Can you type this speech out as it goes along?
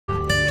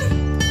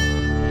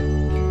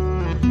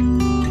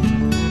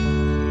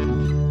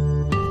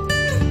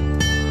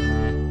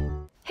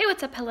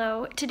What's up,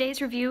 hello? Today's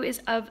review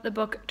is of the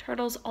book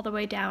Turtles All the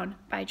Way Down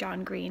by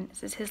John Green.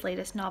 This is his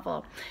latest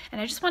novel.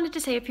 And I just wanted to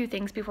say a few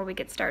things before we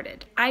get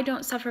started. I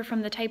don't suffer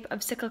from the type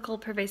of cyclical,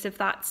 pervasive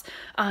thoughts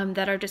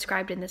that are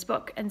described in this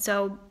book. And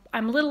so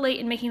I'm a little late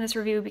in making this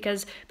review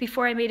because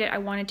before I made it, I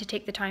wanted to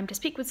take the time to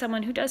speak with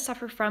someone who does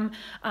suffer from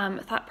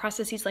thought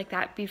processes like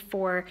that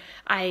before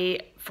I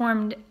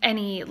formed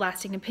any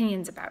lasting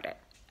opinions about it.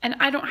 And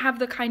I don't have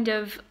the kind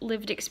of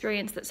lived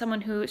experience that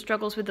someone who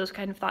struggles with those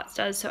kind of thoughts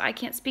does, so I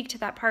can't speak to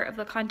that part of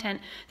the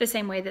content the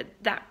same way that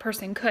that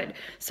person could.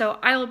 So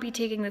I'll be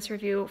taking this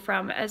review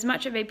from as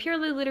much of a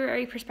purely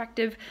literary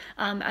perspective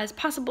as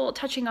possible,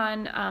 touching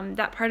on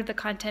that part of the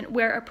content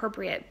where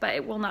appropriate, but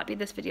it will not be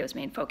this video's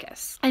main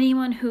focus.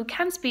 Anyone who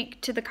can speak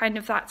to the kind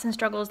of thoughts and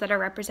struggles that are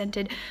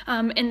represented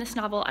in this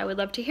novel, I would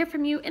love to hear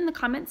from you in the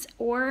comments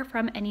or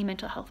from any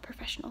mental health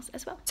professionals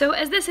as well. So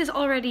as this is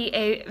already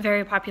a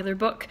very popular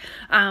book,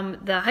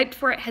 the hype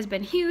for it has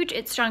been huge.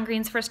 It's John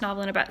Green's first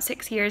novel in about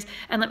 6 years,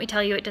 and let me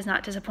tell you, it does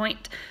not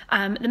disappoint.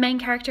 The main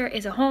character,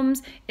 Asa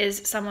Holmes,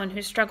 is someone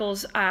who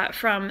struggles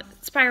from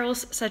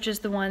spirals such as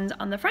the ones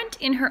on the front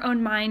in her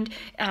own mind,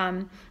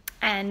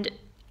 and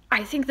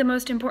I think the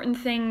most important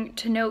thing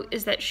to note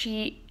is that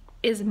she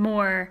is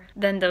more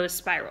than those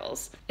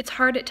spirals. It's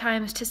hard at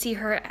times to see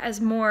her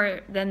as more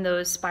than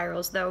those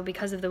spirals, though,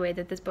 because of the way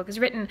that this book is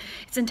written.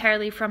 It's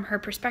entirely from her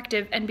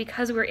perspective, and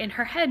because we're in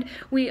her head,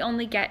 we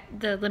only get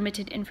the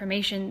limited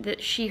information that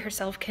she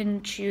herself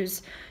can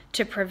choose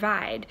to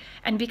provide.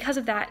 And because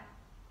of that,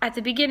 at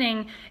the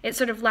beginning, it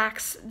sort of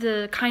lacks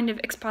the kind of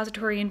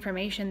expository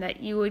information that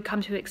you would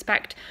come to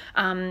expect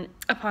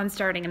upon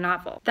starting a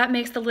novel. That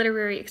makes the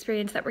literary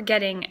experience that we're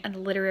getting and the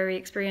literary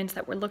experience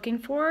that we're looking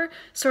for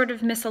sort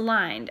of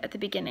misaligned at the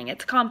beginning.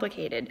 It's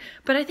complicated,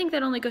 but I think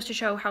that only goes to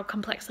show how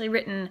complexly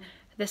written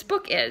this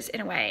book is,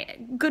 in a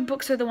way. Good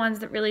books are the ones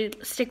that really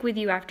stick with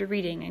you after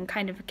reading and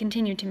kind of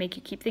continue to make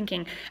you keep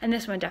thinking, and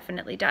this one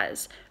definitely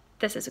does.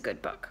 This is a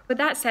good book. With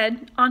that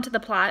said, on to the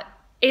plot.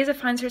 Asa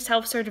finds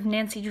herself sort of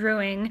Nancy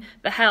Drewing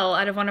the hell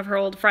out of one of her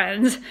old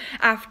friends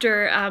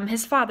after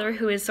his father,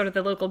 who is sort of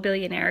the local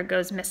billionaire,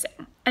 goes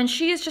missing. And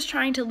she is just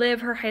trying to live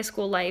her high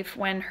school life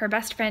when her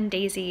best friend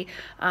Daisy,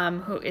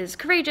 who is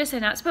courageous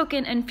and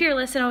outspoken and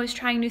fearless and always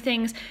trying new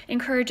things,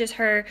 encourages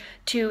her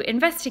to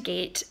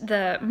investigate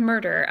the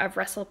murder of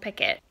Russell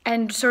Pickett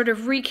and sort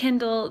of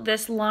rekindle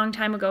this long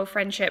time ago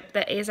friendship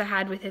that Asa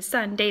had with his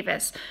son,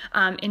 Davis,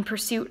 in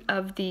pursuit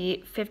of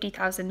the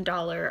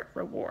 $50,000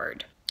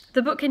 reward.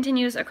 The book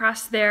continues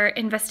across their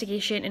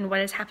investigation in what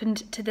has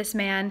happened to this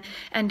man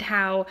and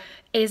how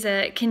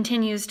Asa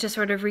continues to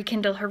sort of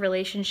rekindle her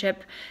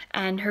relationship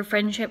and her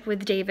friendship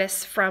with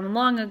Davis from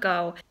long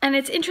ago. And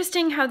it's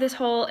interesting how this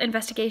whole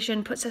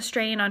investigation puts a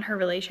strain on her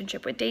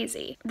relationship with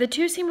Daisy. The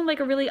two seem like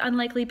a really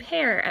unlikely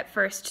pair at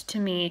first to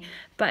me,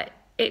 but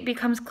it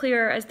becomes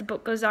clear as the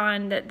book goes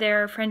on that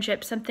their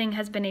friendship, something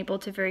has been able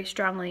to very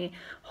strongly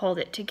hold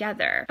it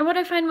together. And what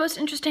I find most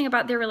interesting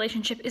about their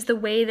relationship is the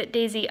way that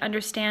Daisy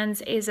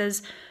understands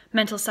Asa's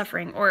mental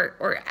suffering,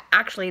 or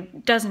actually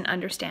doesn't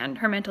understand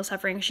her mental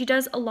suffering. She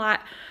does a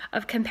lot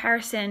of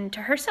comparison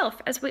to herself,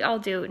 as we all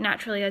do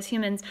naturally as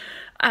humans.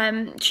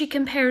 She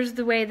compares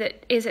the way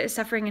that Asa is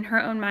suffering in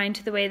her own mind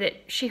to the way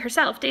that she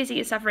herself, Daisy,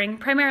 is suffering,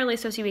 primarily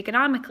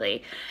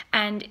socioeconomically.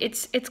 And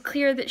it's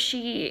clear that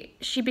she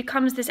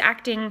becomes this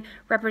acting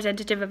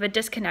representative of a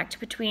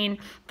disconnect between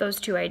those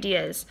two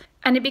ideas.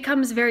 And it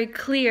becomes very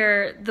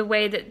clear the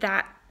way that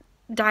that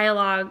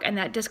dialogue and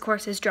that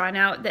discourse is drawn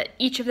out, that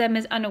each of them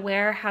is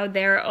unaware how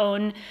their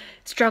own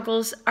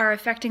struggles are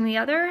affecting the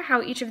other,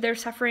 how each of their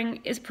suffering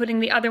is putting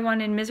the other one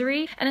in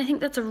misery. And I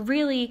think that's a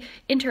really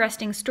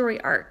interesting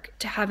story arc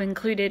to have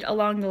included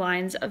along the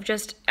lines of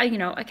just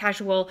a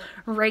casual,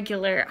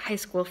 regular high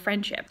school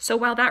friendship. So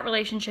while that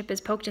relationship is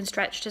poked and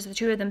stretched as the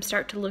two of them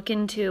start to look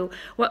into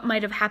what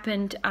might have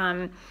happened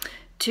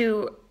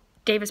to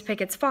Davis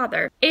Pickett's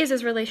father,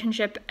 Asa's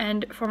relationship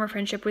and former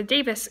friendship with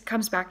Davis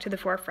comes back to the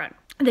forefront.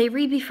 They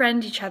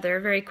re-befriend each other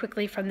very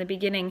quickly from the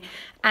beginning,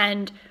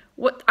 and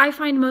what I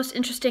find most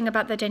interesting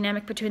about the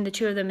dynamic between the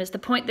two of them is the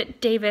point that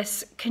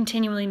Davis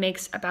continually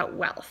makes about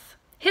wealth.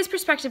 His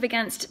perspective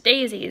against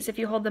Daisy's, if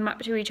you hold them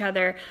up to each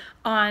other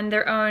on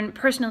their own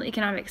personal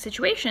economic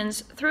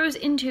situations, throws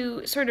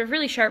into sort of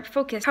really sharp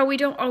focus how we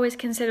don't always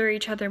consider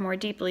each other more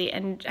deeply,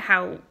 and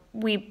how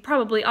we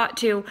probably ought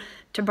to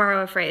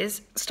borrow a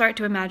phrase, start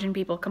to imagine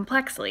people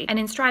complexly. And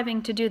in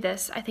striving to do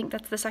this, I think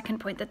that's the second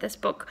point that this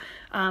book,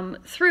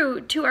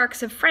 through two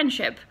arcs of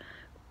friendship,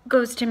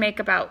 goes to make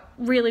about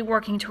really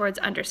working towards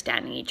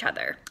understanding each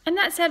other. And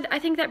that said, I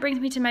think that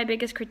brings me to my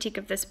biggest critique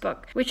of this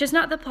book, which is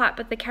not the plot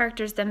but the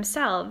characters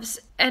themselves,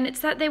 and it's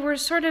that they were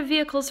sort of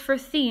vehicles for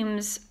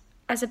themes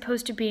as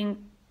opposed to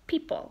being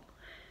people.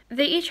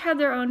 They each had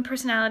their own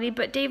personality,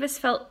 but Davis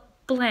felt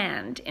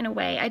bland in a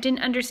way. I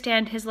didn't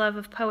understand his love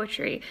of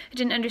poetry. I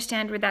didn't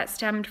understand where that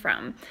stemmed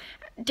from.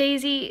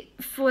 Daisy,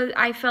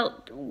 I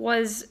felt,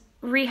 was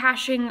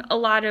rehashing a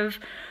lot of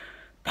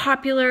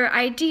popular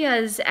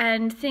ideas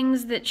and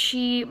things that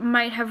she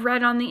might have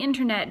read on the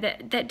internet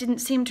that didn't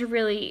seem to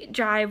really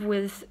jive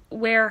with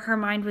where her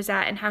mind was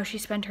at and how she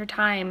spent her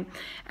time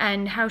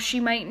and how she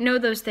might know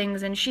those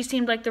things, and she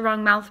seemed like the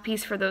wrong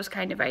mouthpiece for those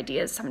kind of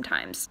ideas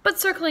sometimes. But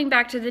circling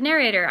back to the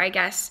narrator, I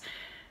guess,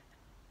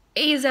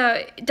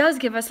 Aza does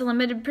give us a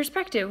limited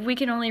perspective. We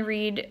can only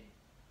read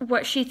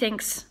what she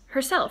thinks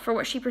herself, or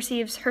what she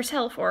perceives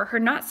herself or her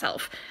not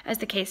self, as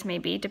the case may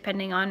be,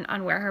 depending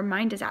on where her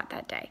mind is at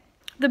that day.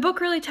 The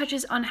book really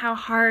touches on how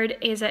hard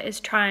Aza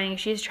is trying.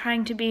 She is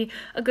trying to be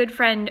a good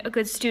friend, a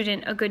good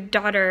student, a good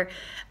daughter,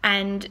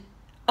 and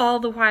all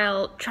the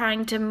while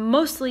trying to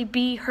mostly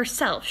be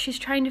herself. She's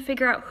trying to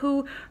figure out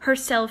who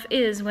herself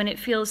is when it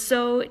feels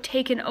so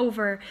taken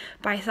over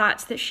by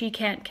thoughts that she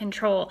can't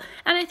control.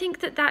 And I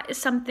think that that is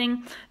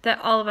something that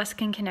all of us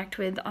can connect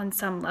with on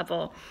some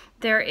level.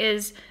 There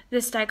is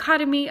this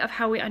dichotomy of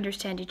how we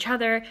understand each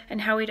other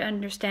and how we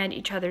understand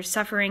each other's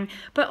suffering,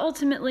 but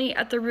ultimately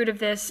at the root of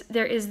this,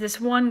 there is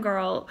this one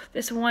girl,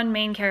 this one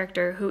main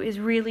character who is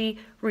really,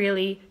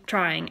 really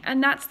trying.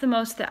 And that's the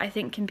most that I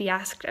think can be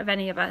asked of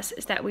any of us,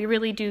 is that we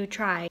really do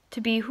try to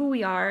be who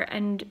we are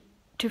and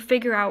to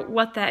figure out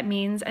what that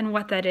means and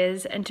what that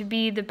is, and to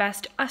be the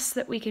best us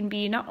that we can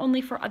be, not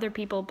only for other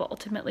people, but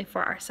ultimately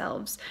for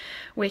ourselves,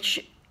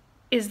 which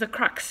is the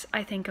crux,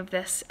 I think, of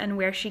this, and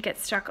where she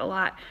gets stuck a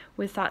lot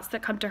with thoughts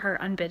that come to her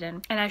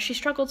unbidden. And as she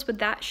struggles with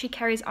that, she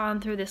carries on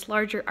through this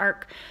larger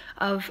arc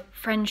of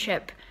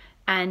friendship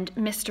and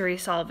mystery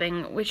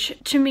solving, which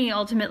to me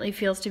ultimately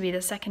feels to be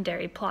the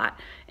secondary plot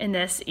in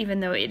this,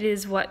 even though it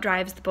is what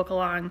drives the book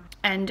along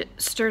and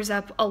stirs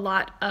up a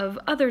lot of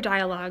other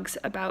dialogues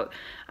about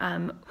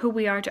who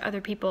we are to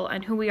other people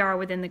and who we are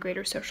within the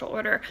greater social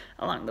order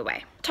along the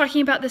way.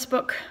 Talking about this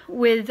book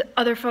with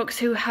other folks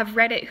who have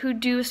read it, who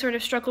do sort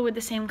of struggle with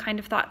the same kind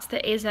of thoughts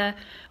that Aza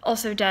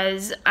also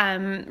does,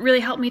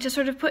 really helped me to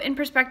sort of put in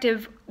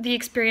perspective the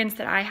experience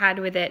that I had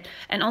with it,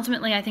 and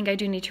ultimately I think I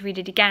do need to read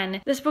it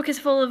again. This book is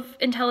full of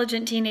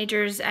intelligent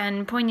teenagers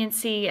and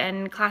poignancy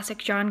and classic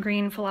John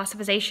Green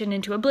philosophization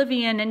into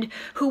oblivion and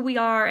who we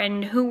are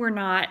and who we're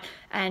not,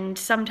 and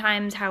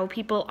sometimes how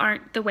people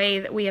aren't the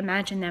way that we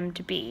imagine them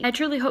to be. I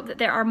truly hope that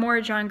there are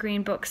more John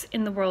Green books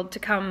in the world to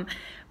come,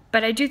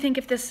 but I do think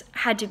if this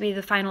had to be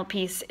the final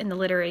piece in the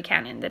literary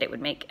canon, that it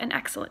would make an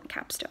excellent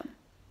capstone.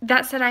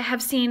 That said, I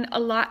have seen a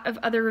lot of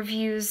other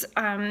reviews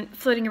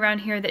floating around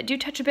here that do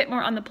touch a bit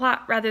more on the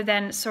plot rather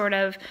than sort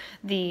of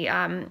the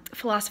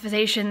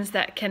philosophizations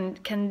that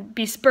can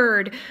be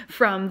spurred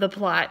from the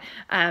plot.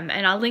 And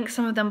I'll link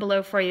some of them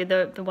below for you,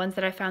 the ones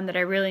that I found that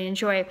I really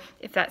enjoy,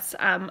 if that's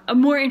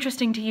more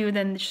interesting to you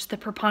than just the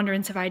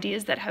preponderance of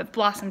ideas that have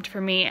blossomed for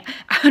me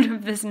out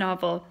of this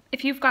novel.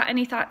 If you've got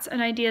any thoughts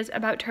and ideas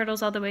about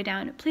Turtles All the Way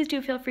Down, please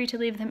do feel free to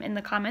leave them in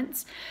the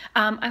comments.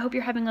 I hope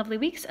you're having lovely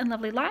weeks and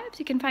lovely lives.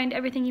 You can find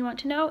everything you want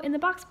to know in the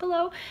box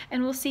below,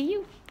 and we'll see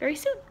you very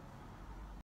soon.